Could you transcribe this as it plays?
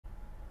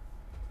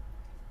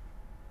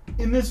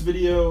In this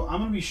video, I'm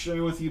going to be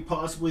sharing with you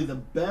possibly the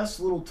best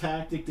little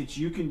tactic that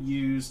you can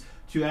use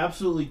to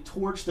absolutely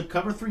torch the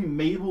cover 3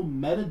 Mable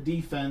meta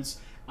defense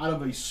out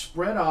of a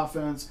spread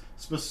offense,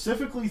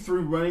 specifically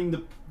through running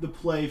the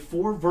play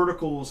 4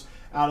 verticals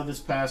out of this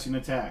passing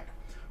attack.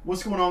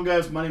 What's going on,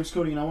 guys? My name is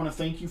Cody, and I want to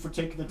thank you for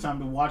taking the time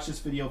to watch this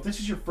video. If this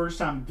is your first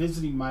time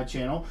visiting my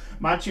channel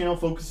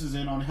focuses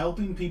in on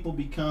helping people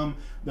become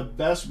the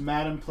best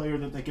Madden player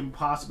that they can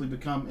possibly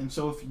become. And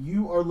so if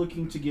you are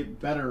looking to get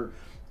better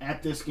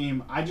at this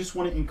game, I just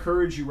want to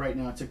encourage you right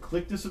now to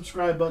click the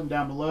subscribe button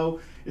down below.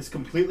 It's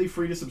completely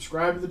free to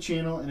subscribe to the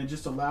channel, and it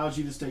just allows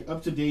you to stay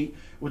up to date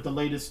with the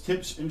latest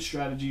tips and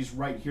strategies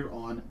right here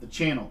on the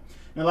channel.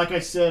 Now, like I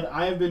said,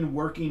 I have been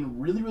working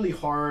really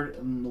hard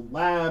in the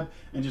lab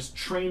and just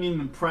training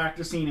and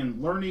practicing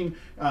and learning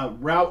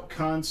route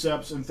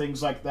concepts and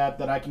things like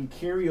that I can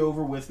carry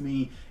over with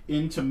me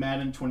into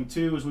Madden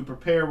 22 as we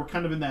prepare. We're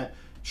kind of in that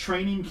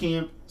training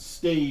camp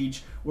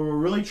stage where we're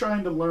really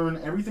trying to learn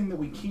everything that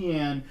we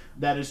can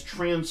that is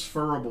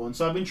transferable. And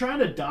so I've been trying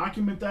to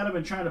document that. I've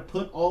been trying to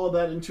put all of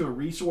that into a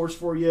resource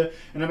for you.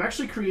 And I've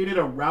actually created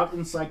a route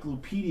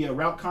encyclopedia,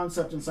 route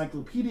concept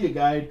encyclopedia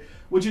guide,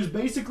 which is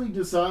basically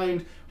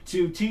designed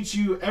to teach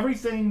you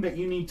everything that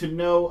you need to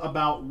know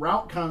about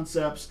route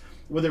concepts,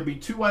 whether it be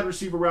 2 wide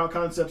receiver route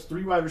concepts,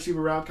 3 wide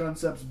receiver route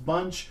concepts,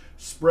 bunch,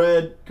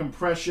 spread,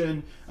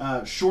 compression,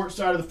 short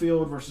side of the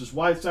field versus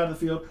wide side of the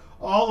field,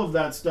 all of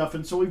that stuff.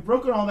 And so we've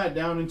broken all that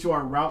down into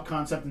our route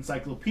concept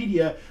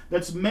encyclopedia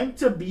that's meant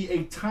to be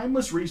a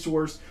timeless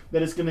resource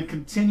that is going to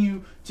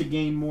continue to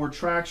gain more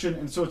traction.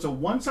 And so it's a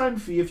one-time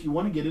fee if you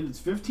want to get it. It's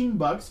 15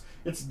 bucks.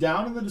 It's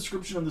down in the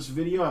description of this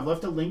video. I've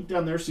left a link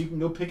down there so you can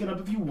go pick it up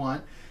if you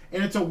want.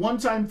 And it's a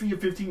one-time fee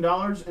of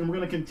 $15, and we're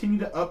going to continue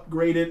to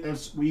upgrade it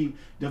as we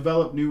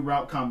develop new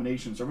route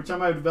combinations. So every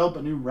time I develop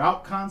a new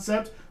route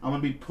concept, I'm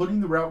going to be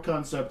putting the route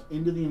concept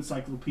into the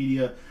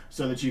encyclopedia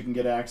so that you can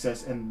get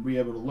access and be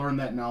able to learn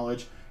that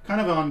knowledge kind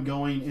of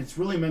ongoing. It's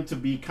really meant to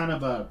be kind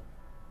of a,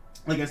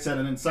 like I said,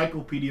 an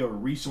encyclopedia or a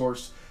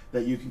resource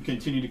that you can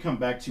continue to come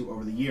back to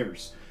over the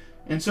years.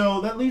 And so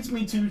that leads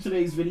me to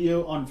today's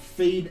video on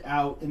fade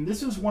out. And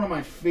this is one of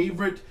my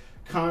favorite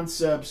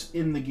concepts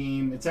in the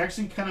game. It's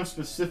actually kind of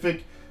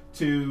specific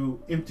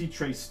to empty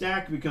tray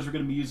stack because we're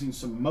going to be using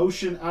some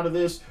motion out of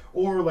this,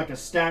 or like a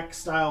stack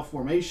style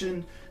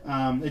formation.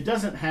 It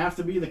doesn't have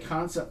to be. The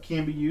concept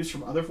can be used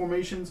from other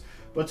formations,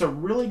 but it's a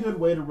really good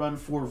way to run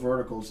 4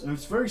 verticals, and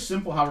it's very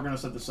simple how we're going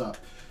to set this up.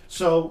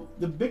 So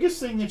the biggest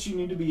thing that you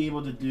need to be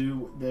able to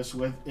do this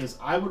with is,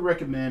 I would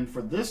recommend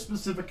for this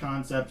specific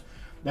concept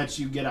that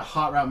you get a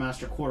hot route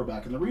master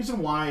quarterback. And the reason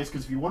why is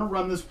because if you want to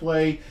run this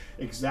play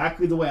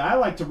exactly the way I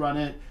like to run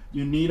it,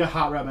 you need a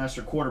hot route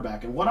master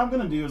quarterback. And what I'm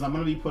going to do is I'm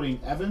going to be putting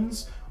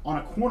Evans on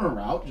a corner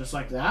route just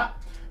like that,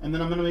 and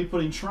then I'm going to be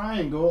putting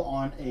Triangle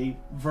on a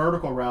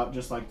vertical route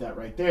just like that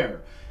right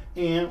there.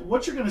 And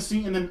what you're going to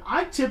see, and then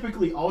I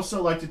typically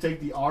also like to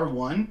take the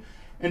R1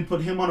 and put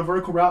him on a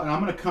vertical route, and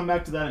I'm going to come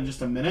back to that in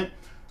just a minute.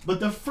 But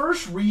the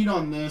first read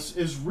on this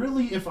is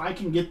really if I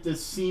can get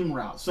this seam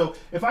route. So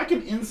if I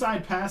can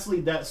inside pass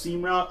lead that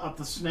seam route up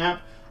the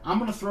snap, I'm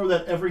going to throw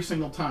that every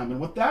single time. And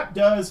what that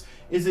does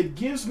is it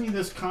gives me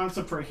this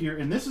concept right here.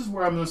 And this is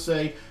where I'm going to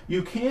say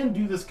you can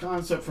do this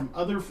concept from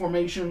other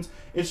formations.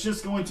 It's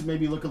just going to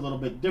maybe look a little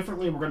bit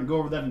differently. We're going to go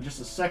over that in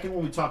just a second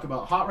when we talk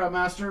about hot route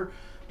master.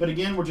 But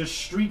again, we're just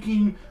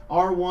streaking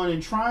R1 in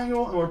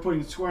triangle, and we're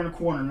putting square in a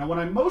corner. Now when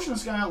I motion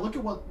this guy out, look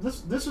at what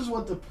this is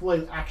what the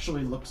play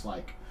actually looks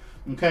like.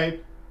 Okay,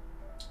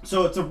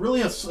 so it's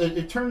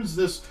it turns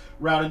this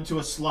route into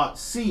a slot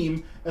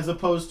seam as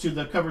opposed to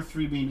the cover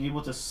 3 being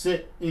able to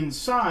sit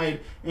inside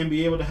and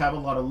be able to have a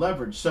lot of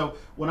leverage. So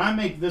when I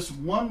make this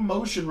one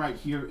motion right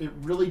here, it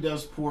really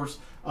does force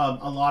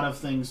a lot of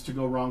things to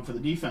go wrong for the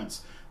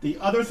defense. The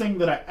other thing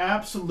that I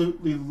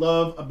absolutely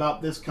love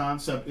about this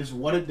concept is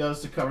what it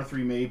does to cover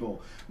 3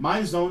 Mable.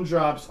 My zone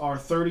drops are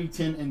 30,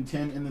 10, and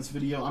 10 in this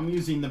video. I'm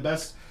using the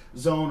best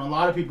zone. A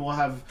lot of people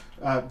have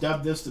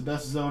dubbed this the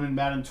best zone in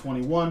Madden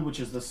 21, which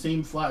is the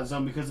seam flat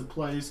zone because it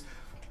plays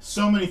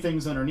so many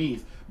things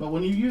underneath. But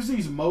when you use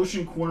these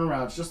motion corner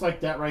routes just like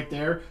that right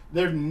there,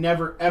 they're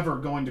never ever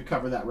going to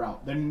cover that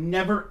route. They're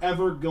never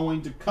ever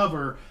going to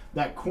cover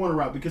that corner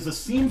route because the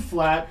seam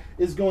flat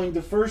is going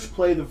to first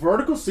play the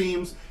vertical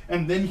seams,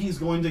 and then he's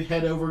going to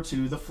head over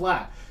to the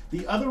flat.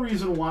 The other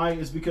reason why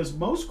is because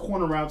most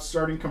corner routes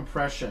start in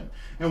compression.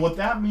 And what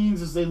that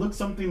means is they look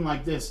something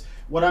like this.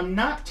 What I'm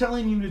not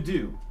telling you to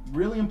do,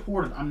 really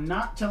important, I'm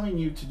not telling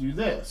you to do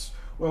this,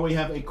 where we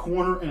have a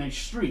corner and a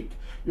streak.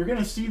 You're going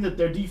to see that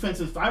their defense,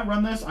 if I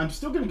run this, I'm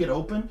still going to get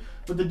open,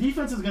 but the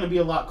defense is going to be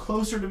a lot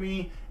closer to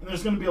me, and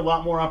there's going to be a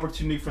lot more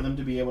opportunity for them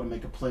to be able to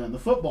make a play on the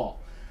football.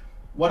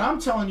 What I'm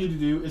telling you to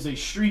do is a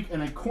streak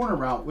and a corner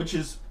route, which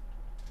is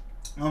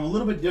a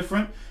little bit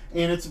different,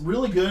 and it's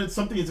really good. It's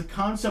something, it's a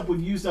concept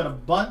we've used out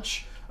of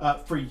bunch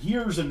for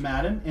years in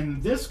Madden.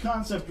 And this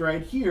concept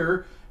right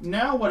here,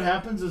 now what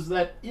happens is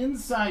that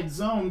inside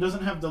zone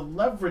doesn't have the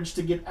leverage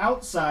to get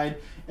outside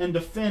and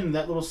defend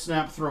that little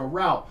snap throw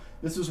route.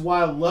 This is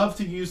why I love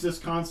to use this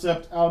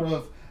concept out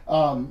of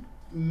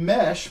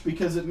mesh,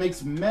 because it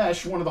makes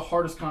mesh one of the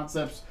hardest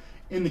concepts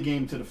in the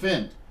game to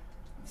defend.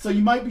 So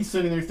you might be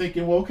sitting there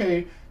thinking, well,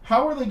 okay,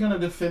 how are they going to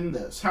defend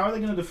this? How are they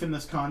going to defend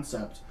this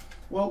concept?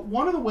 Well,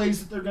 one of the ways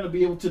that they're going to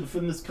be able to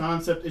defend this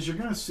concept is you're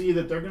going to see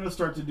that they're going to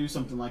start to do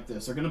something like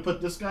this. They're going to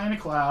put this guy in a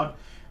cloud,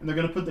 and they're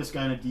going to put this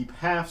guy in a deep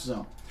half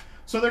zone.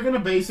 So they're going to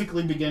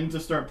basically begin to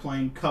start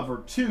playing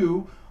cover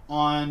 2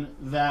 on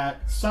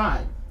that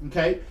side,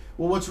 okay?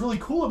 Well, what's really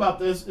cool about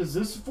this is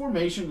this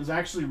formation is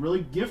actually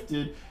really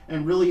gifted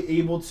and really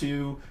able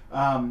to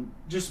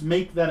just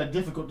make that a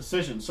difficult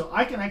decision. So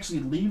I can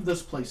actually leave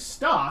this play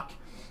stock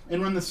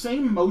and run the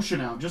same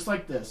motion out, just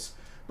like this.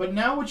 But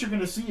now what you're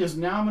going to see is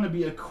now I'm going to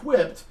be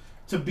equipped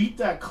to beat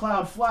that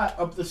cloud flat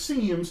up the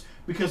seams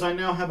because I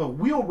now have a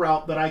wheel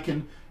route that I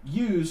can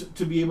use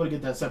to be able to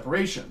get that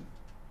separation.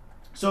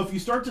 So if you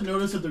start to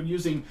notice that they're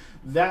using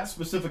that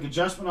specific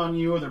adjustment on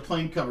you or they're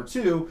playing cover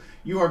 2,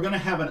 you are going to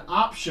have an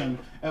option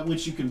at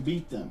which you can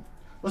beat them.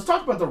 Let's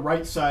talk about the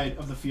right side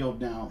of the field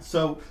now.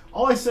 So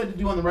all I said to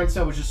do on the right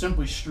side was just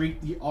simply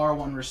streak the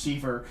R1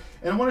 receiver.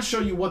 And I want to show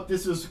you what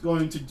this is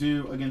going to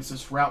do against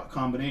this route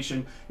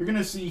combination. You're going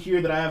to see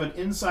here that I have an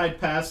inside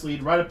pass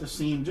lead right up the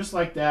seam, just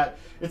like that.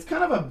 It's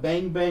kind of a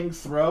bang-bang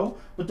throw,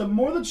 but the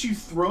more that you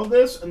throw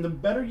this and the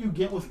better you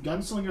get with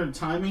gunslinger and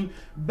timing,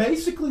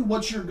 basically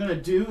what you're going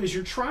to do is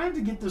you're trying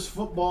to get this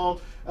football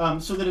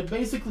so that it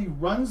basically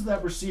runs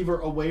that receiver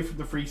away from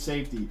the free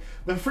safety.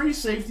 The free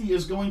safety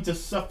is going to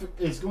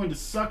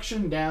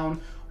suction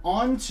down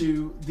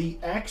onto the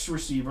X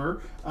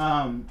receiver,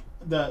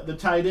 the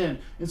tight end.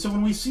 And so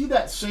when we see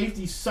that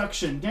safety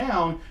suction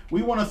down,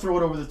 we want to throw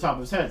it over the top of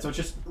his head. So it's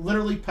just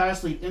literally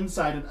pass lead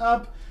inside and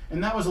up,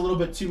 and that was a little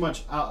bit too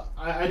much.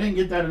 I didn't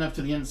get that enough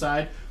to the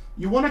inside.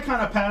 You want to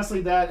kind of pass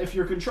lead that. If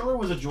your controller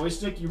was a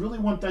joystick, you really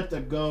want that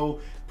to go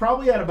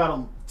probably at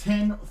about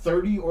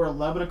 10:30 or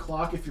 11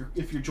 o'clock. If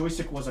your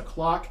joystick was a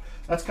clock,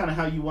 that's kind of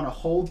how you want to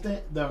hold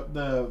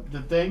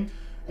the thing.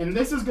 And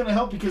this is going to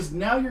help because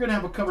now you're going to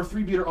have a cover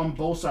 3 beater on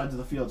both sides of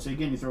the field. So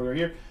again, you throw it right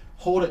here,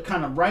 hold it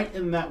kind of right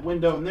in that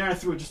window, and there I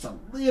threw it just a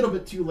little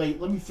bit too late.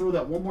 Let me throw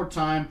that one more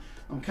time.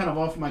 I'm kind of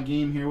off my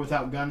game here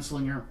without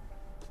Gunslinger.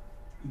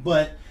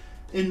 But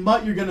in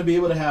MUT, you're going to be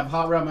able to have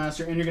Hot Route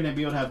Master, and you're going to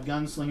be able to have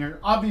Gunslinger.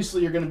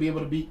 Obviously, you're going to be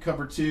able to beat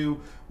cover 2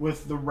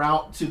 with the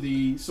route to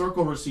the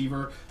circle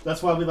receiver.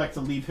 That's why we like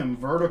to leave him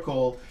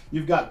vertical.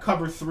 You've got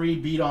cover 3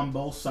 beat on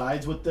both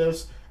sides with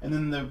this. And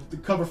then the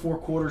cover 4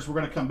 quarters, we're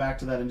going to come back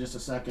to that in just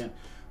a second.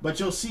 But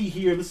you'll see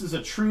here, this is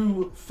a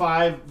true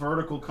 5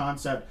 vertical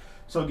concept.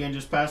 So again,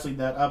 just pass lead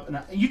that up.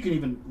 And you can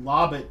even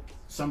lob it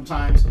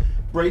sometimes.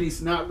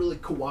 Brady's not really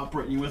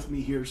cooperating with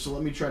me here, so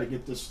let me try to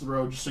get this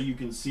throw just so you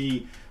can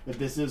see that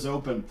this is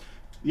open.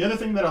 The other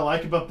thing that I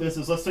like about this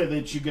is, let's say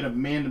that you get a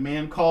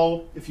man-to-man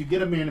call. If you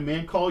get a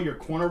man-to-man call, your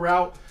corner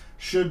route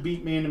should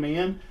beat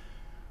man-to-man,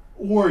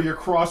 or your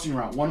crossing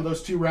route. One of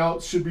those 2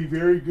 routes should be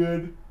very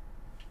good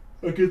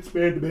against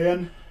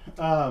man-to-man.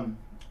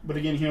 But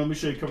again, here, let me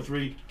show you cover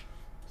 3.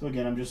 So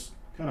again, I'm just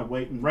kind of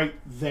waiting right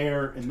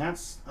there, and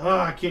that's,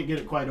 I can't get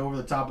it quite over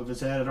the top of his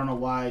head. I don't know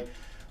why.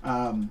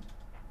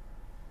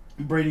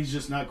 Brady's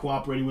just not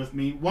cooperating with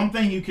me. One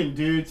thing you can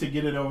do to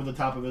get it over the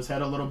top of his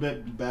head a little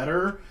bit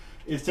better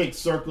is take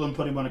circle and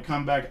put him on a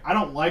comeback. I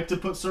don't like to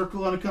put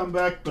circle on a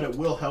comeback, but it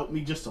will help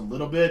me just a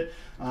little bit.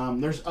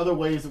 There's other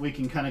ways that we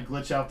can kind of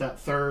glitch out that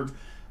third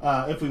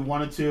if we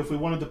wanted to. If we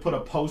wanted to put a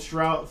post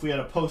route, if we had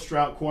a post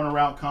route, corner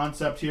route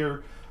concept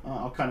here,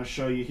 I'll kind of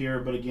show you here.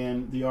 But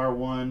again, the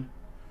R1,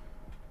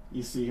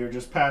 you see here,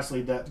 just pass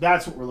lead that.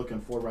 That's what we're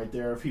looking for right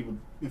there if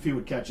he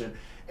would catch it.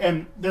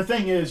 And the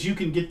thing is, you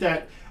can get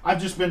that. I've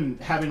just been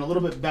having a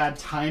little bit bad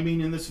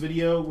timing in this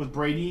video with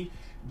Brady,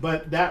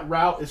 but that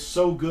route is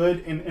so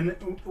good. And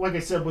like I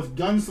said, with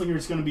Gunslinger,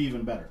 it's going to be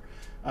even better.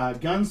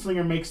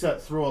 Gunslinger makes that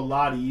throw a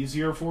lot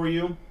easier for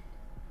you.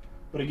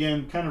 But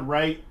again, kind of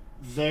right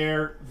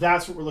there,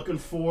 that's what we're looking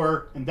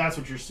for, and that's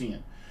what you're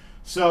seeing.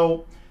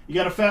 So you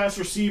got a fast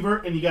receiver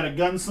and you got a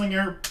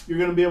gunslinger, you're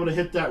going to be able to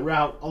hit that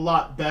route a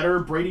lot better.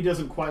 Brady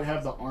doesn't quite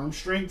have the arm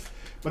strength,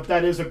 but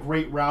that is a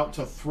great route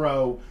to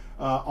throw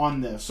on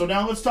this. So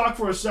now let's talk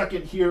for a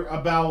second here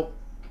about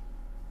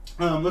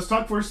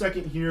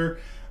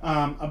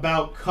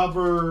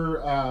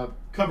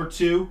cover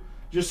 2,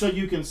 just so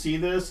you can see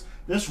this.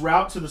 This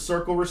route to the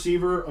circle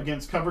receiver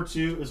against cover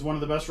 2 is one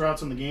of the best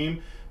routes in the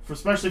game,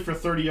 especially for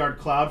 30-yard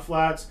cloud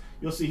flats.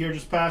 You'll see here,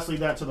 just pass lead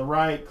that to the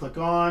right, click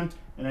on,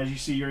 and as you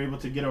see, you're able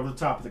to get over the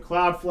top of the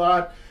cloud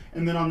flat.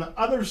 And then on the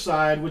other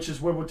side, which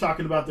is where we're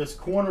talking about this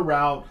corner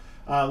route,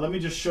 let me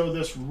just show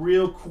this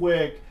real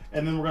quick,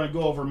 and then we're going to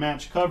go over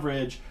match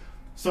coverage.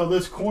 So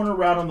this corner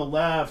route on the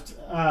left,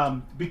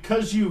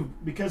 because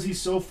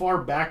he's so far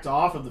backed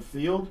off of the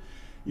field,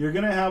 you're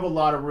going to have a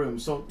lot of room.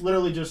 So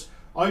literally just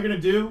all you're going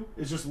to do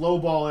is just low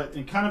ball it,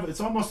 and kind of,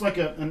 it's almost like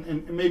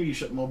and maybe you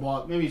shouldn't low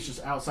ball it, maybe it's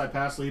just outside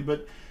pass lead,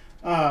 but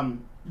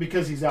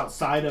because he's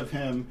outside of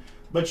him,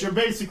 but you're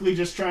basically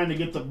just trying to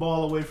get the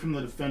ball away from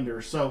the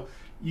defender. So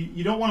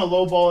you don't want to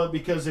low ball it,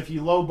 because if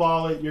you low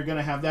ball it, you're going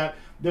to have that.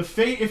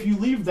 If you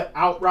leave the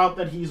out route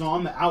that he's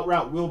on, the out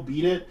route will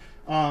beat it.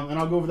 and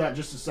I'll go over that in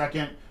just a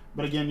second.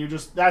 But again,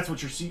 that's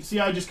what you're see.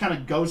 I just kind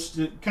of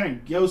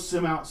ghosts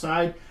him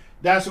outside.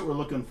 That's what we're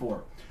looking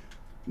for.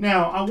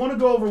 Now, I want to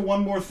go over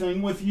one more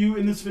thing with you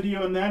in this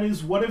video, and that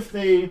is what if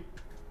you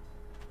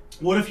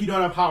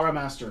don't have Hot Route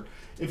Master?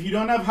 If you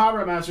don't have Hot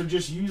Route Master,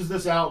 just use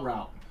this out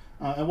route.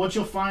 And what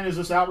you'll find is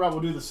this out route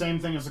will do the same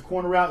thing as the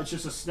corner route. It's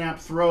just a snap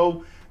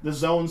throw. The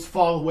zones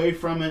fall away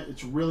from it.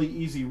 It's really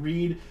easy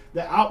read.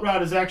 The out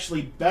route is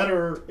actually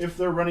better if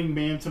they're running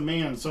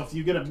man-to-man. So if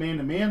you get a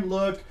man-to-man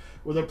look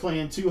where they're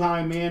playing too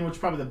high man, which is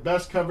probably the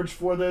best coverage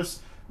for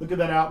this, look at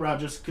that out route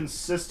just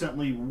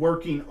consistently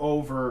working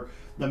over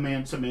the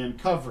man-to-man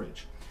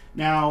coverage.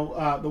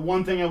 Now, the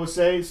one thing I would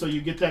say, so you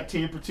get that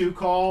Tampa 2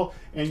 call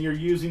and you're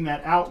using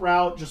that out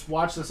route, just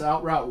watch this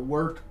out route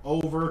work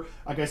over.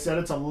 Like I said,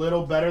 it's a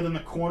little better than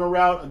the corner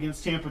route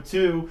against Tampa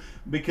 2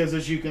 because,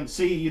 as you can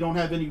see, you don't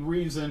have any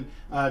reason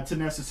to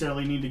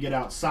necessarily need to get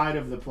outside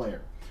of the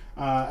player.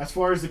 As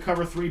far as the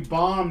cover 3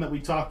 bomb that we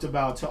talked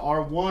about to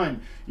R1,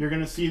 you're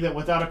going to see that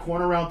without a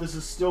corner route, this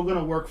is still going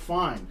to work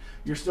fine.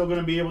 You're still going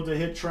to be able to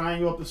hit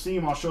triangle up the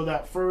seam. I'll show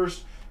that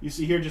first. You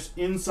see here, just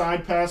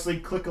inside pass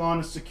lead, click on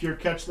a secure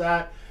catch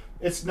that.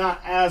 It's not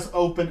as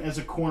open as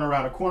a corner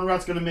route. A corner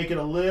route's going to make it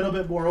a little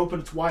bit more open.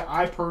 It's why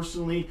I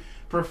personally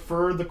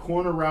prefer the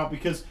corner route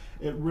because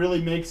it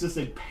really makes this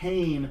a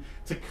pain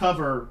to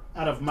cover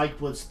out of Mike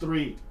Blitz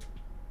 3.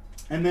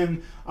 And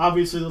then,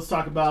 obviously, let's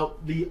talk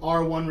about the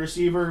R1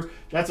 receiver.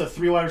 That's a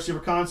 3-wide receiver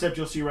concept.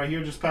 You'll see right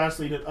here, just pass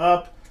lead it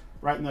up,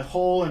 right in the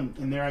hole, and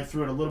there I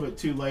threw it a little bit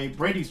too late.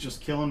 Brady's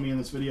just killing me in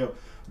this video.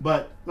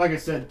 But like I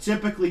said,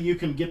 typically you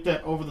can get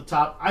that over the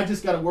top. I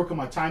just got to work on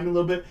my timing a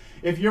little bit.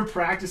 If you're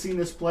practicing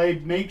this play,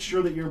 make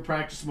sure that you're in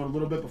practice mode a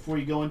little bit before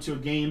you go into a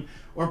game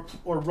or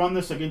run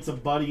this against a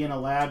buddy in a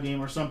lab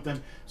game or something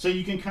so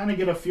you can kind of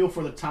get a feel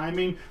for the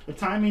timing. The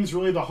timing is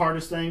really the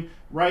hardest thing.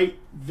 Right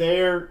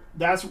there,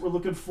 that's what we're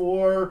looking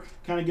for.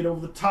 Kind of get over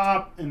the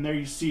top, and there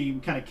you see, you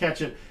kind of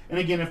catch it. And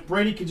again, if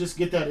Brady could just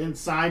get that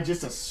inside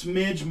just a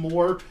smidge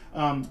more.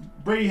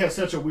 Brady has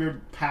such a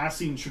weird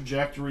passing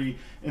trajectory,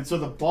 and so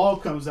the ball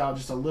comes out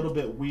just a little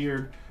bit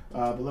weird.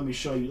 But let me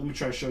show you. Let me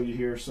try to show you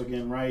here. So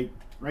again, right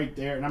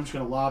there, and I'm just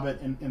going to lob it.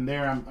 And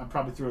there, I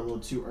probably threw it a little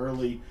too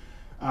early.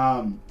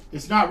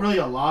 It's not really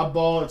a lob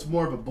ball. It's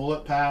more of a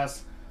bullet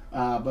pass.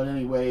 But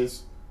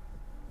anyways,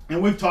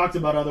 and we've talked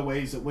about other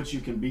ways at which you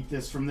can beat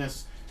this from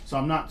this, so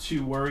I'm not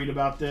too worried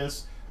about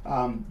this.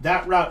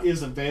 That route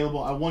is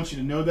available. I want you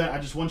to know that. I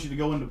just want you to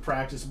go into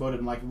practice mode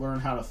and like learn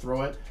how to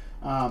throw it.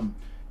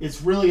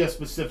 It's really a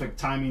specific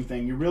timing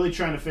thing. You're really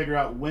trying to figure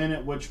out when,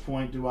 at which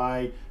point do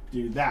I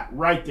do that.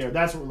 Right there,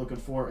 that's what we're looking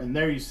for. And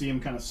there you see him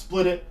kind of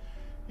split it,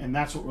 and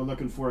that's what we're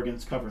looking for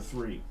against cover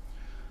 3.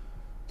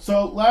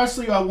 So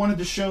lastly, I wanted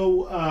to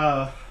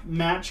show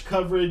match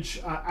coverage.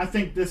 I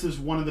think this is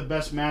one of the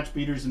best match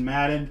beaters in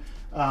Madden.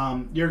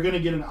 You're going to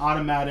get an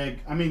automatic,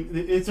 I mean,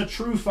 it's a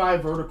true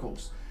 5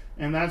 verticals.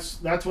 And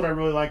that's what I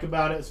really like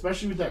about it,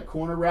 especially with that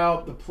corner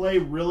route. The play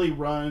really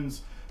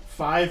runs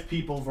 5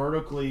 people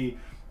vertically.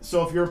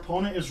 So if your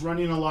opponent is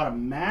running a lot of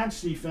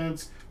match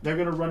defense, they're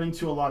going to run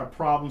into a lot of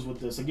problems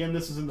with this. Again,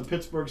 this is in the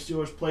Pittsburgh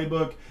Steelers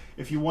playbook.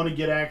 If you want to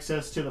get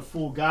access to the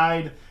full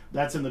guide,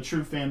 that's in the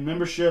True Fan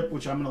membership,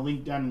 which I'm going to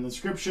link down in the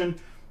description.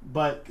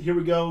 But here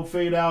we go,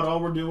 fade out.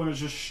 All we're doing is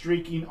just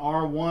streaking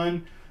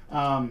R1.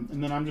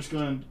 And then I'm just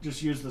going to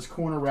use this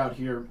corner route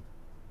here.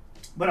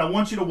 But I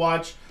want you to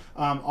watch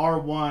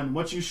R1.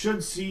 What you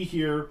should see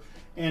here,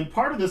 and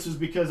part of this is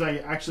because I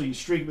actually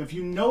streak them. If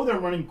you know they're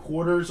running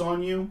quarters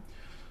on you,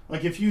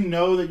 like if you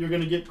know that you're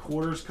going to get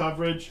quarters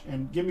coverage,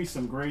 and give me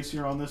some grace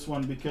here on this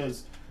one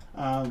because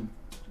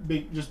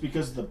just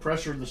because the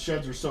pressure of the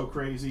sheds are so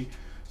crazy.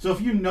 So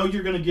if you know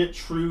you're going to get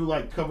true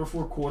like cover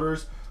 4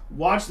 quarters,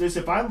 watch this.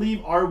 If I leave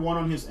R1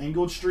 on his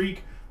angled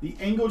streak, the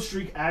angled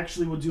streak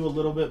actually will do a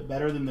little bit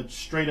better than the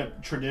straight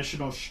up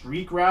traditional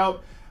streak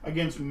route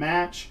against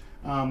match.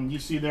 You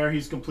see there,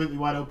 he's completely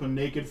wide open,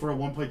 naked for a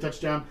 1-play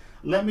touchdown.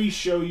 Let me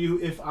show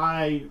you if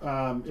I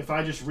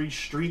just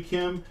re-streak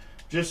him,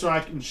 just so I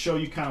can show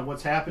you kind of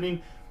what's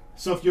happening.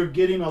 So if you're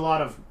getting a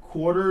lot of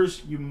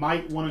quarters, you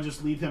might want to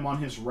just leave him on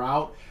his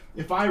route.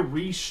 If I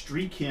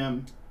re-streak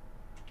him,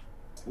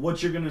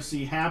 what you're going to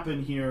see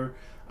happen here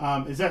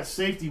is that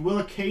safety will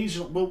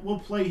occasionally, we'll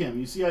play him.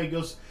 You see how he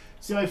goes,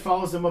 see how he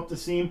follows him up the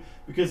seam?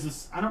 Because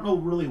this, I don't know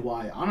really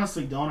why. I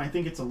honestly don't. I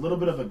think it's a little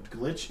bit of a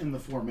glitch in the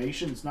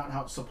formation. It's not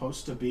how it's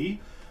supposed to be.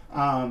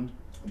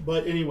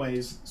 But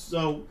anyways,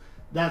 so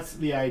that's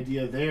the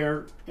idea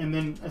there. And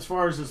then as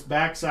far as this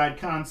backside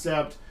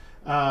concept,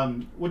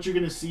 what you're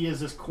going to see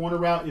is this corner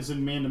route is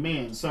in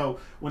man-to-man.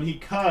 So when he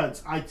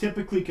cuts, I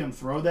typically can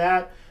throw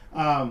that.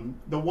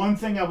 The one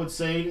thing I would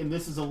say, and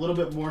this is a little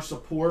bit more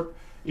support,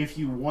 if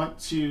you want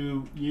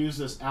to use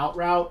this out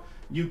route,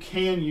 you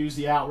can use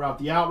the out route.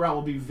 The out route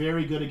will be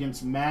very good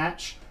against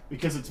match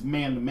because it's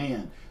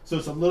man-to-man. So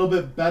it's a little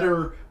bit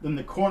better than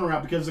the corner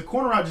route because the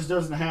corner route just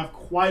doesn't have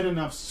quite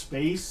enough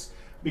space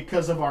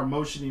because of our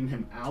motioning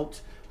him out.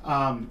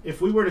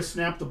 If we were to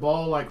snap the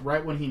ball like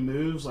right when he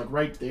moves, like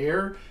right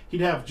there,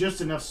 he'd have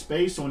just enough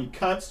space. So when he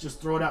cuts,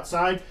 just throw it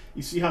outside.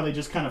 You see how they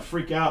just kind of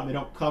freak out and they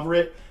don't cover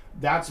it.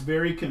 That's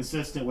very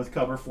consistent with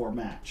cover 4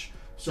 match.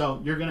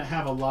 So you're going to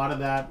have a lot of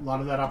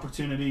that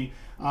opportunity.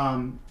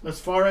 As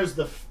far as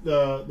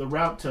the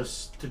route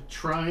to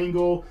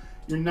triangle,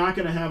 you're not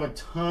going to have a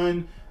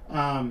ton.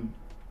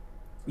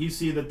 You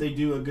see that they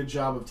do a good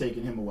job of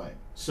taking him away.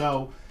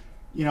 So,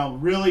 you know,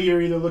 really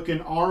you're either looking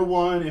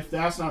R1. If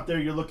that's not there,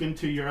 you're looking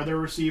to your other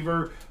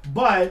receiver.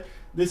 But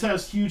this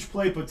has huge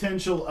play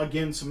potential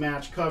against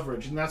match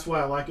coverage, and that's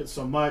why I like it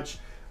so much.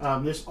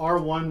 This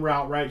R1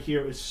 route right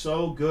here is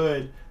so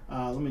good.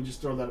 Let me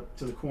just throw that up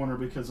to the corner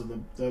because of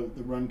the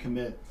run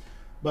commit.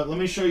 But let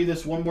me show you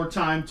this one more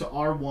time to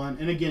R1.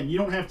 And again, you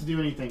don't have to do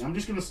anything. I'm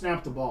just going to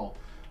snap the ball.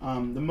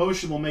 The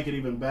motion will make it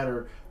even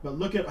better. But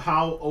look at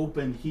how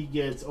open he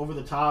gets over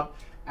the top.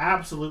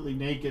 Absolutely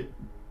naked,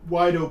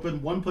 wide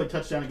open. One play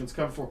touchdown against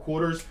cover 4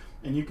 quarters.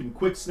 And you can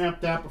quick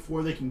snap that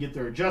before they can get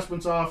their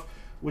adjustments off,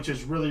 which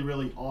is really,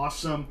 really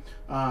awesome.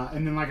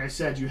 And then, like I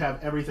said, you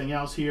have everything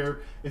else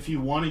here. If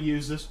you want to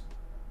use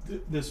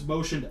this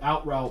motioned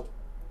out route,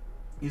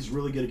 is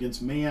really good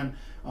against man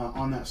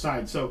on that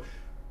side. So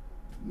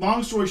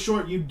long story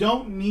short, you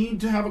don't need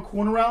to have a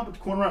corner route, but the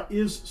corner route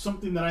is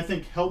something that I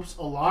think helps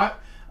a lot.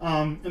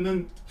 And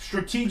then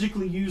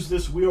strategically use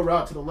this wheel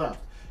route to the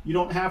left. You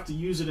don't have to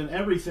use it in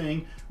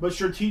everything, but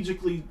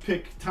strategically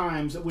pick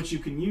times at which you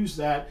can use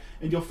that,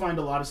 and you'll find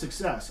a lot of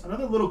success.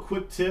 Another little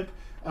quick tip,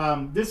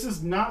 this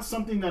is not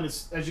something that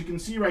is, as you can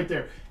see right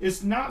there,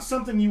 it's not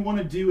something you want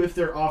to do if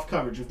they're off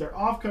coverage. If they're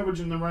off coverage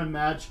in the run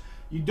match,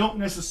 you don't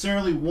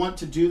necessarily want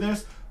to do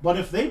this, but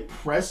if they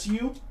press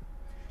you,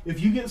 if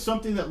you get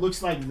something that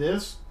looks like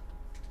this,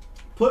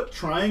 put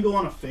triangle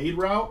on a fade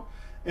route,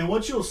 and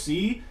what you'll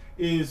see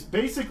is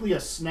basically a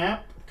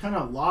snap, kind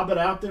of lob it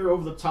out there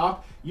over the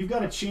top. You've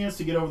got a chance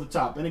to get over the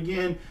top. And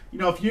again, you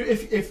know,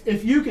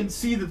 if you can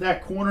see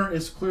that corner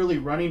is clearly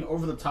running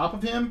over the top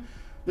of him,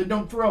 then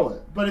don't throw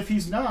it. But if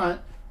he's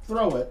not,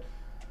 throw it.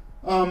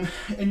 And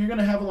you're going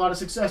to have a lot of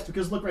success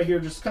because look right here,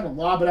 just kind of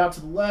lob it out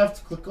to the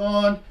left, click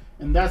on,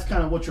 and that's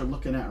kind of what you're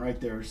looking at right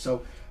there.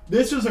 So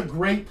this is a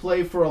great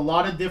play for a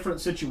lot of different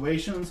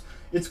situations.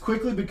 It's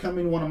quickly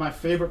becoming one of my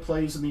favorite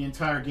plays in the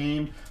entire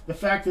game. The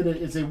fact that it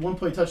is a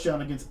one-play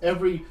touchdown against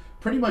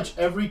pretty much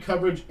every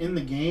coverage in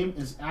the game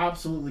is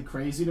absolutely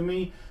crazy to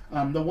me.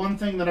 The one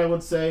thing that I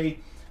would say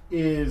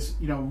is,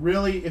 you know,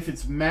 really if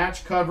it's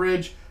match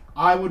coverage,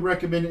 I would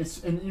recommend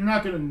it. And you're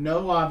not going to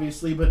know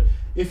obviously, but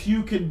if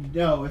you could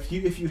know, if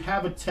you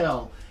have a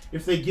tell,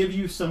 if they give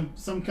you some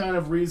kind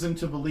of reason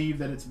to believe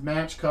that it's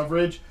match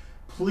coverage,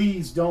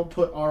 please don't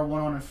put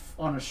R1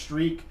 on a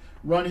streak.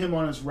 Run him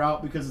on his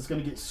route because it's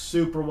going to get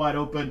super wide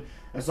open.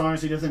 As long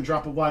as he doesn't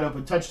drop a wide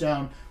open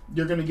touchdown,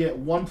 you're going to get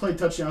one-play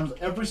touchdowns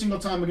every single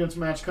time against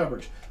match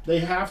coverage. They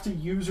have to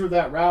user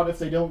that route. If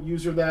they don't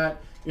user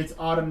that, it's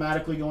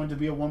automatically going to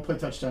be a one-play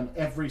touchdown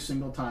every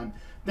single time.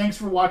 Thanks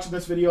for watching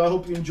this video. I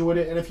hope you enjoyed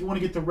it. And if you want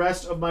to get the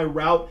rest of my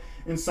route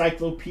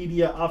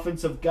encyclopedia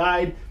offensive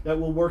guide that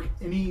will work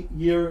any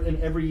year and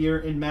every year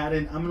in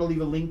Madden, I'm going to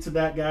leave a link to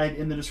that guide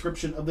in the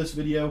description of this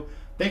video.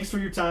 Thanks for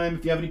your time.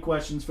 If you have any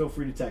questions, feel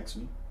free to text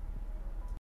me.